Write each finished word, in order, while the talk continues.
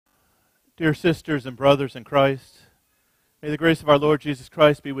Dear sisters and brothers in Christ, may the grace of our Lord Jesus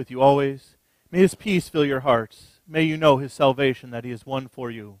Christ be with you always. May His peace fill your hearts. May you know His salvation that He has won for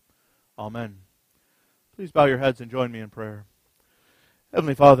you. Amen. Please bow your heads and join me in prayer.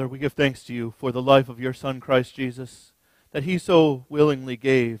 Heavenly Father, we give thanks to you for the life of your Son, Christ Jesus, that He so willingly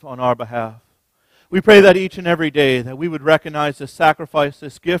gave on our behalf. We pray that each and every day that we would recognize this sacrifice,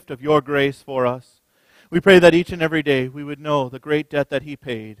 this gift of your grace for us. We pray that each and every day we would know the great debt that He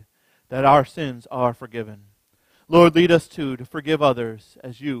paid, that our sins are forgiven. Lord, lead us too to forgive others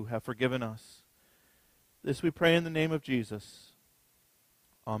as you have forgiven us. This we pray in the name of Jesus.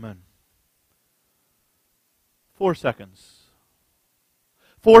 Amen. 4 seconds.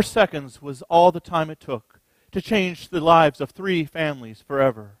 4 seconds was all the time it took to change the lives of 3 families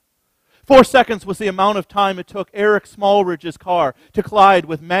forever. 4 seconds was the amount of time it took Eric Smallridge's car to collide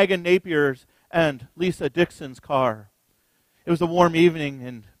with Megan Napier's and Lisa Dixon's car. It was a warm evening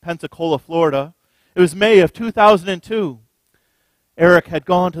in Pensacola, Florida. It was May of 2002. Eric had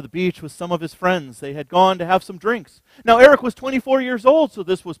gone to the beach with some of his friends. They had gone to have some drinks. Now, Eric was 24 years old, so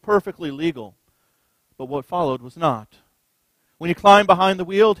this was perfectly legal. But what followed was not. When he climbed behind the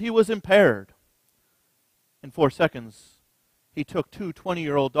wheel, he was impaired. In 4 seconds, he took 2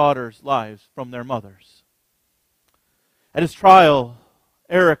 20-year-old daughters' lives from their mothers. At his trial,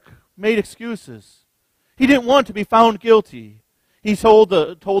 Eric made excuses. He didn't want to be found guilty. He told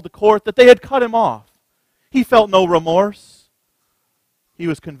the court that they had cut him off. He felt no remorse. He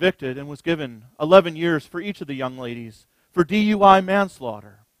was convicted and was given 11 years for each of the young ladies for DUI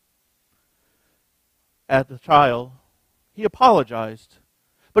manslaughter. At the trial, he apologized,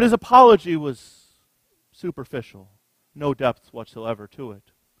 but his apology was superficial, no depth whatsoever to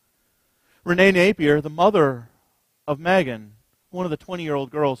it. Renee Napier, the mother of Megan, one of the 20-year-old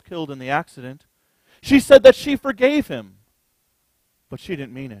girls killed in the accident, she said that she forgave him, but she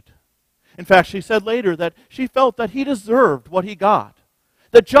didn't mean it. In fact, she said later that she felt that he deserved what he got,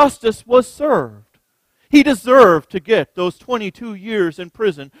 that justice was served. He deserved to get those 22 years in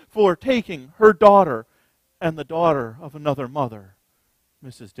prison for taking her daughter and the daughter of another mother,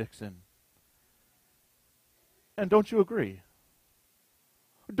 Mrs. Dixon. And don't you agree?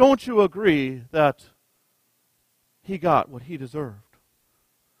 Don't you agree that he got what he deserved?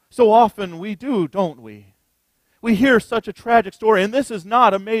 So often we do, don't we? We hear such a tragic story, and this is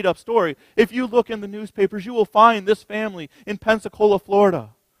not a made-up story. If you look in the newspapers, you will find this family in Pensacola, Florida.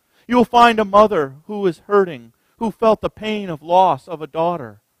 You will find a mother who is hurting, who felt the pain of loss of a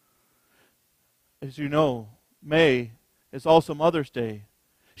daughter. As you know, May is also Mother's Day.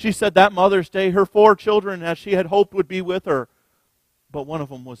 She said that Mother's Day, her 4 children, as she had hoped, would be with her, but one of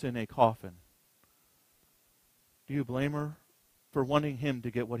them was in a coffin. Do you blame her for wanting him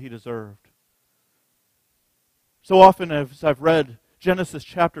to get what he deserved? So often as I've read Genesis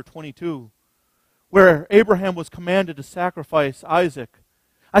chapter 22, where Abraham was commanded to sacrifice Isaac,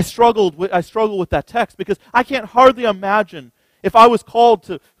 I struggle with that text because I can't hardly imagine if I was called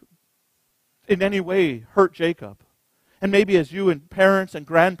to in any way hurt Jacob. And maybe as you and parents and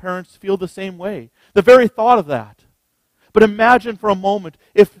grandparents feel the same way. The very thought of that. But imagine for a moment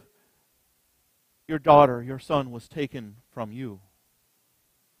if your daughter, your son was taken from you.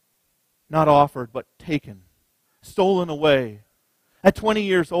 Not offered, but taken. Stolen away. At 20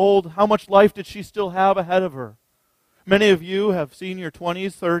 years old, how much life did she still have ahead of her? Many of you have seen your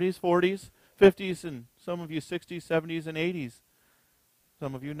 20s, 30s, 40s, 50s, and some of you 60s, 70s, and 80s.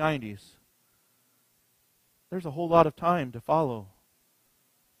 Some of you 90s. There's a whole lot of time to follow.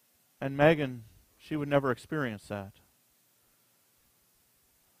 And Megan, she would never experience that.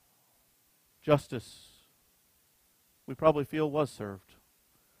 Justice, we probably feel, was served.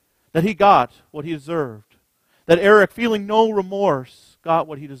 That he got what he deserved. That Eric, feeling no remorse, got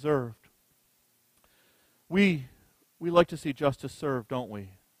what he deserved. We like to see justice served, don't we?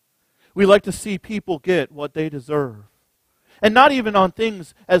 We like to see people get what they deserve. And not even on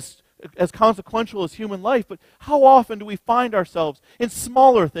things as consequential as human life, but how often do we find ourselves in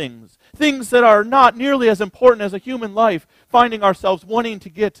smaller things, things that are not nearly as important as a human life, finding ourselves wanting to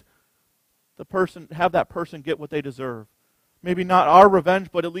get have that person get what they deserve. Maybe not our revenge,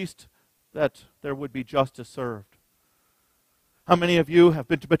 but at least that there would be justice served. How many of you have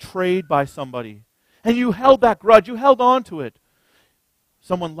been betrayed by somebody, and you held that grudge, you held on to it?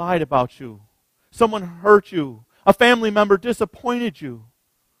 Someone lied about you. Someone hurt you. A family member disappointed you.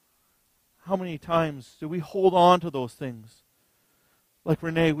 How many times do we hold on to those things? Like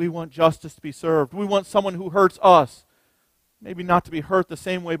Renee, we want justice to be served. We want someone who hurts us, maybe not to be hurt the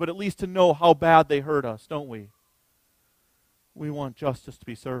same way, but at least to know how bad they hurt us, don't we? We want justice to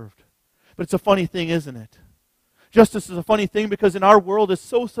be served. But it's a funny thing, isn't it? Justice is a funny thing because in our world it's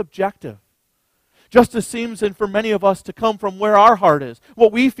so subjective. Justice seems, and for many of us, to come from where our heart is.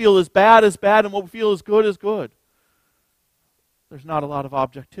 What we feel is bad, and what we feel is good is good. There's not a lot of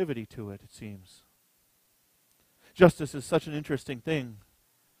objectivity to it, it seems. Justice is such an interesting thing.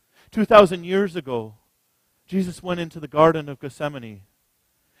 2,000 years ago, Jesus went into the Garden of Gethsemane.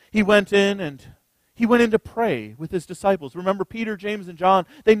 He went in to pray with his disciples. Remember, Peter, James, and John,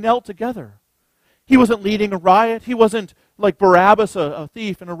 they knelt together. He wasn't leading a riot. He wasn't like Barabbas, a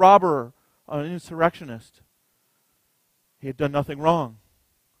thief and a robber, an insurrectionist. He had done nothing wrong.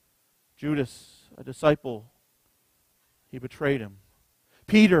 Judas, a disciple, he betrayed him.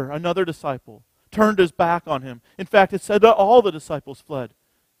 Peter, another disciple, turned his back on him. In fact, it said that all the disciples fled.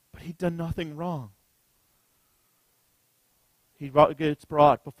 But he'd done nothing wrong. He gets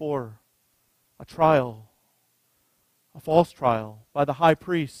brought before a trial, a false trial, by the high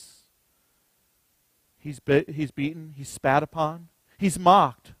priests. He's beaten, he's spat upon, he's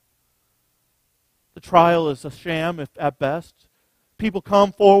mocked. The trial is a sham, if at best. People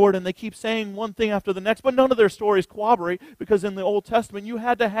come forward and they keep saying one thing after the next, but none of their stories corroborate, because in the Old Testament you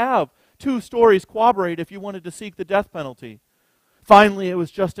had to have 2 stories corroborate if you wanted to seek the death penalty. Finally, it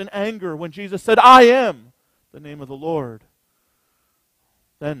was just in anger when Jesus said, "I am the name of the Lord."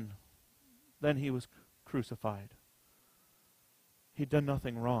 Then he was crucified. He'd done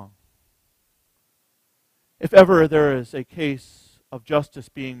nothing wrong. If ever there is a case of justice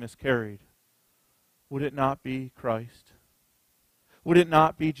being miscarried, would it not be Christ? Would it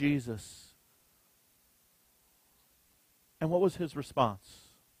not be Jesus? And what was his response?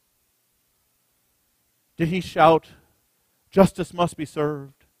 Did he shout, "Justice must be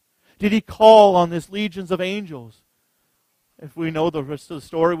served"? Did he call on his legions of angels? If we know the rest of the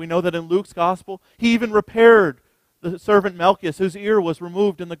story, we know that in Luke's gospel, he even repaired the servant Malchus, whose ear was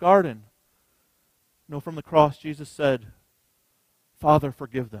removed in the garden. No, from the cross, Jesus said, "Father,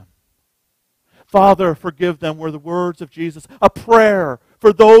 forgive them." "Father, forgive them" were the words of Jesus. A prayer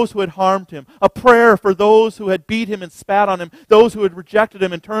for those who had harmed him. A prayer for those who had beat him and spat on him. Those who had rejected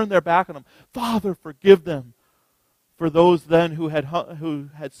him and turned their back on him. "Father, forgive them." For those then who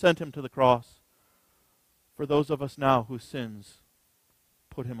had sent him to the cross. For those of us now whose sins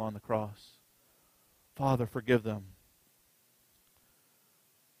put him on the cross. "Father, forgive them."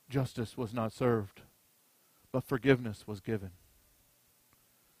 Justice was not served, but forgiveness was given.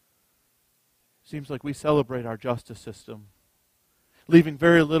 Seems like we celebrate our justice system, leaving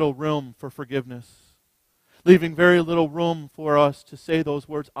very little room for forgiveness, leaving very little room for us to say those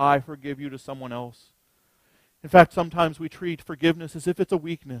words, "I forgive you," to someone else. In fact, sometimes we treat forgiveness as if it's a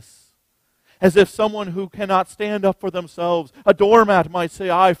weakness, as if someone who cannot stand up for themselves, a doormat, might say,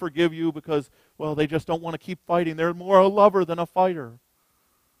 "I forgive you," because, well, they just don't want to keep fighting. They're more a lover than a fighter.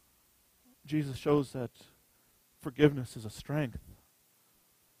 Jesus shows that forgiveness is a strength,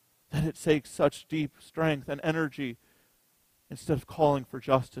 that it takes such deep strength and energy, instead of calling for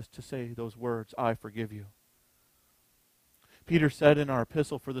justice, to say those words, "I forgive you." Peter said in our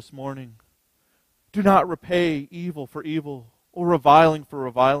epistle for this morning, "Do not repay evil for evil or reviling for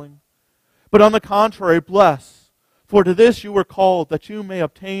reviling, but on the contrary, bless, for to this you were called, that you may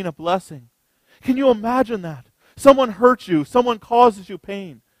obtain a blessing." Can you imagine that? Someone hurts you, someone causes you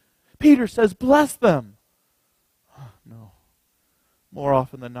pain. Peter says, bless them. No. More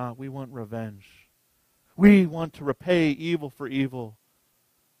often than not, we want revenge. We want to repay evil for evil.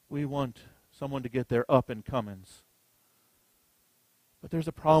 We want someone to get their up and comings. But there's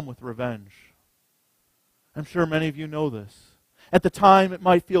a problem with revenge. I'm sure many of you know this. At the time, it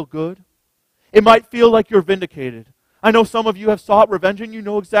might feel good. It might feel like you're vindicated. I know some of you have sought revenge and you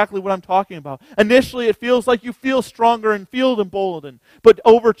know exactly what I'm talking about. Initially, it feels like you feel stronger and feel emboldened. But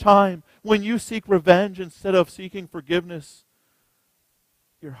over time, when you seek revenge instead of seeking forgiveness,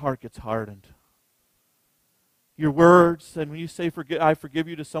 your heart gets hardened. Your words, and when you say, "I forgive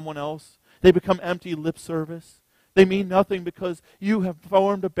you" to someone else, they become empty lip service. They mean nothing because you have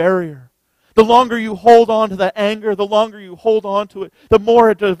formed a barrier. The longer you hold on to that anger, the longer you hold on to it, the more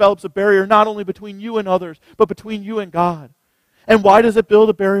it develops a barrier not only between you and others, but between you and God. And why does it build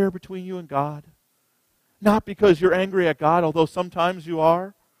a barrier between you and God? Not because you're angry at God, although sometimes you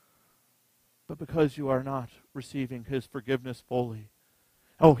are, but because you are not receiving His forgiveness fully.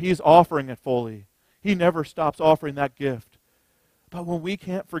 Oh, He's offering it fully. He never stops offering that gift. But when we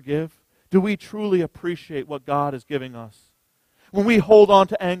can't forgive, do we truly appreciate what God is giving us? When we hold on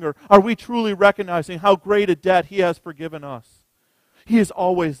to anger, are we truly recognizing how great a debt He has forgiven us? He is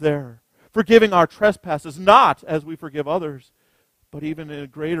always there, forgiving our trespasses, not as we forgive others, but even in a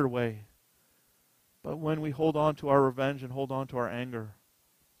greater way. But when we hold on to our revenge and hold on to our anger,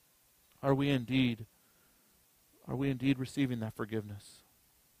 are we indeed receiving that forgiveness?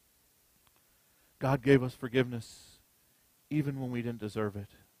 God gave us forgiveness even when we didn't deserve it.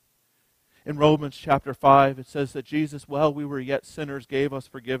 In Romans chapter 5, it says that Jesus, while we were yet sinners, gave us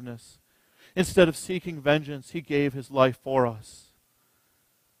forgiveness. Instead of seeking vengeance, he gave his life for us.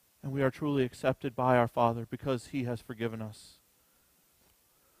 And we are truly accepted by our Father because he has forgiven us.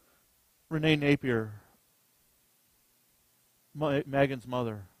 Renee Napier, Megan's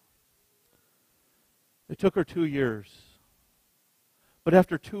mother, it took her 2 years. But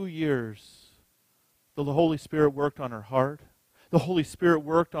after 2 years, the Holy Spirit worked on her heart. The Holy Spirit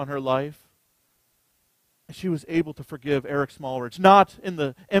worked on her life. And she was able to forgive Eric Smallridge. Not in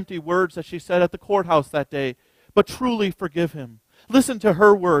the empty words that she said at the courthouse that day, but truly forgive him. Listen to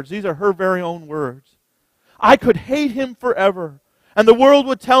her words. These are her very own words. I could hate him forever, and the world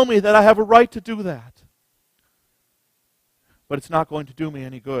would tell me that I have a right to do that. But it's not going to do me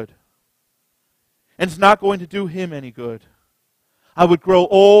any good. And it's not going to do him any good. I would grow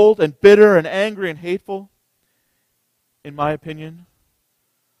old and bitter and angry and hateful. In my opinion,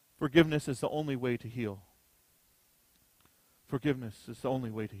 forgiveness is the only way to heal. Forgiveness is the only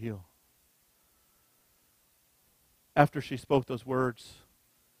way to heal. After she spoke those words,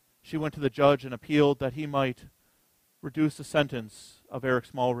 she went to the judge and appealed that he might reduce the sentence of Eric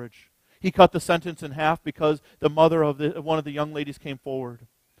Smallridge. He cut the sentence in half because the mother of one of the young ladies came forward.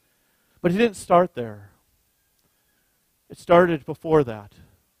 But he didn't start there. It started before that.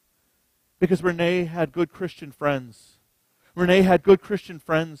 Because Renee had good Christian friends. Renee had good Christian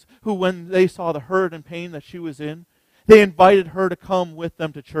friends who, when they saw the hurt and pain that she was in, they invited her to come with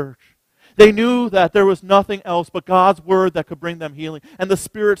them to church. They knew that there was nothing else but God's word that could bring them healing. And the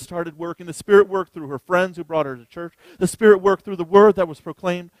Spirit started working. The Spirit worked through her friends who brought her to church. The Spirit worked through the word that was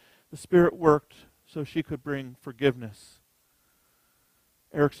proclaimed. The Spirit worked so she could bring forgiveness.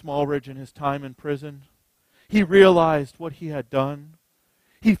 Eric Smallridge, in his time in prison, he realized what he had done.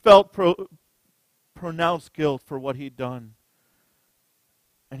 He felt pronounced guilt for what he'd done.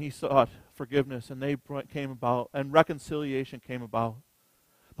 And he sought forgiveness, and they came about, and reconciliation came about.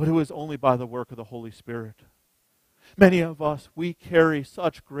 But it was only by the work of the Holy Spirit. Many of us, we carry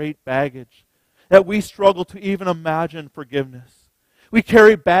such great baggage that we struggle to even imagine forgiveness. We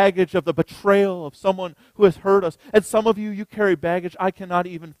carry baggage of the betrayal of someone who has hurt us. And some of you, you carry baggage I cannot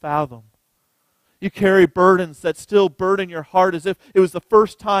even fathom. You carry burdens that still burden your heart as if it was the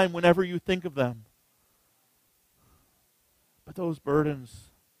first time whenever you think of them. But those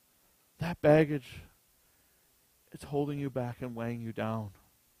burdens, that baggage, it's holding you back and weighing you down.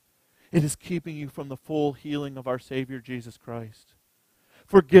 It is keeping you from the full healing of our Savior Jesus Christ.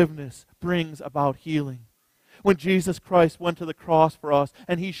 Forgiveness brings about healing. When Jesus Christ went to the cross for us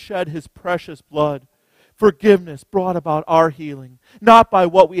and he shed his precious blood, forgiveness brought about our healing. Not by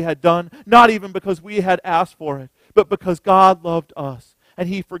what we had done, not even because we had asked for it, but because God loved us and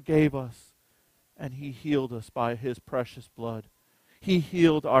he forgave us and he healed us by his precious blood. He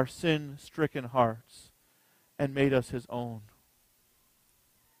healed our sin-stricken hearts and made us his own.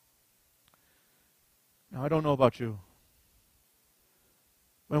 Now, I don't know about you,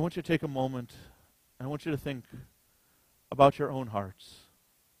 but I want you to take a moment and I want you to think about your own hearts.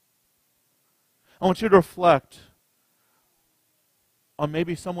 I want you to reflect on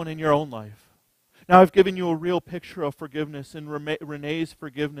maybe someone in your own life. Now, I've given you a real picture of forgiveness in Renee's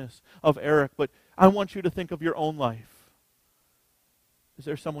forgiveness of Eric, but I want you to think of your own life. Is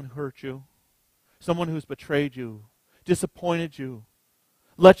there someone who hurt you? Someone who's betrayed you, disappointed you,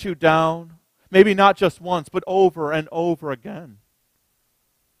 let you down? Maybe not just once, but over and over again.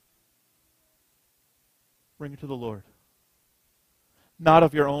 Bring it to the Lord. Not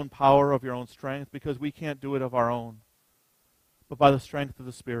of your own power, of your own strength, because we can't do it of our own, but by the strength of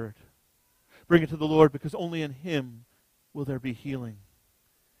the Spirit. Bring it to the Lord because only in him will there be healing.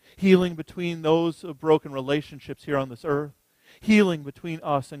 Healing between those of broken relationships here on this earth. Healing between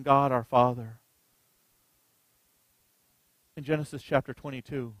us and God our Father. In Genesis chapter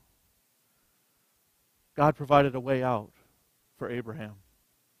 22, God provided a way out for Abraham.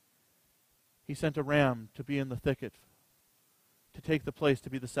 He sent a ram to be in the thicket, to take the place to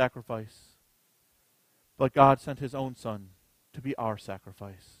be the sacrifice. But God sent his own Son to be our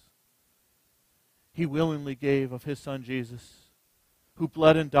sacrifice. He willingly gave of his Son Jesus, who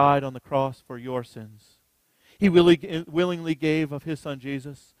bled and died on the cross for your sins. He willingly gave of his Son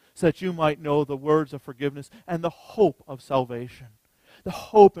Jesus so that you might know the words of forgiveness and the hope of salvation. The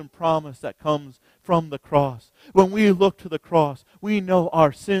hope and promise that comes from the cross. When we look to the cross, we know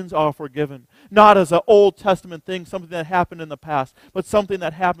our sins are forgiven. Not as an Old Testament thing, something that happened in the past, but something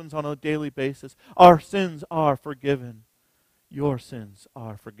that happens on a daily basis. Our sins are forgiven. Your sins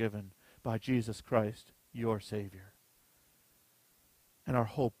are forgiven by Jesus Christ, your Savior. And our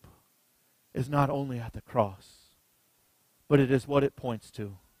hope is not only at the cross, but it is what it points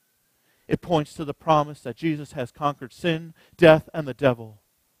to. It points to the promise that Jesus has conquered sin, death, and the devil.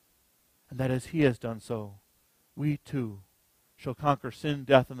 And that as he has done so, we too shall conquer sin,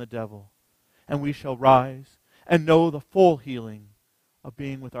 death, and the devil. And we shall rise and know the full healing of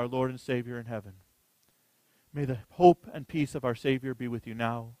being with our Lord and Savior in heaven. May the hope and peace of our Savior be with you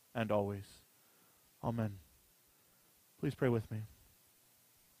now and always. Amen. Please pray with me.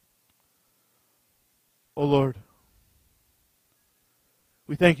 O Lord,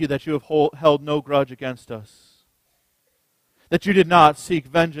 we thank you that you have held no grudge against us, that you did not seek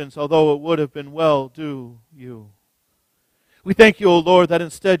vengeance, although it would have been well due you. We thank you, O Lord, that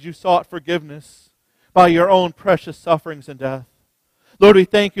instead you sought forgiveness by your own precious sufferings and death. Lord, we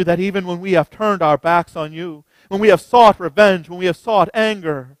thank you that even when we have turned our backs on you, when we have sought revenge, when we have sought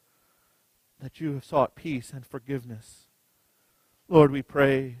anger, that you have sought peace and forgiveness. Lord, we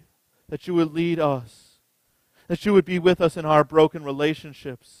pray that you would lead us, that you would be with us in our broken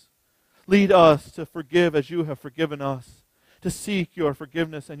relationships. Lead us to forgive as you have forgiven us, to seek your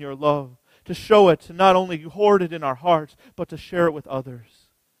forgiveness and your love, to show it, to not only hoard it in our hearts, but to share it with others.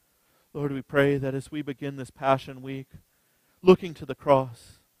 Lord, we pray that as we begin this Passion Week, looking to the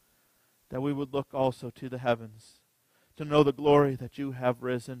cross, that we would look also to the heavens, to know the glory that you have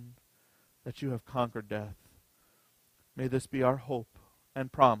risen, that you have conquered death. May this be our hope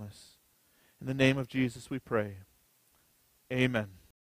and promise. In the name of Jesus we pray. Amen.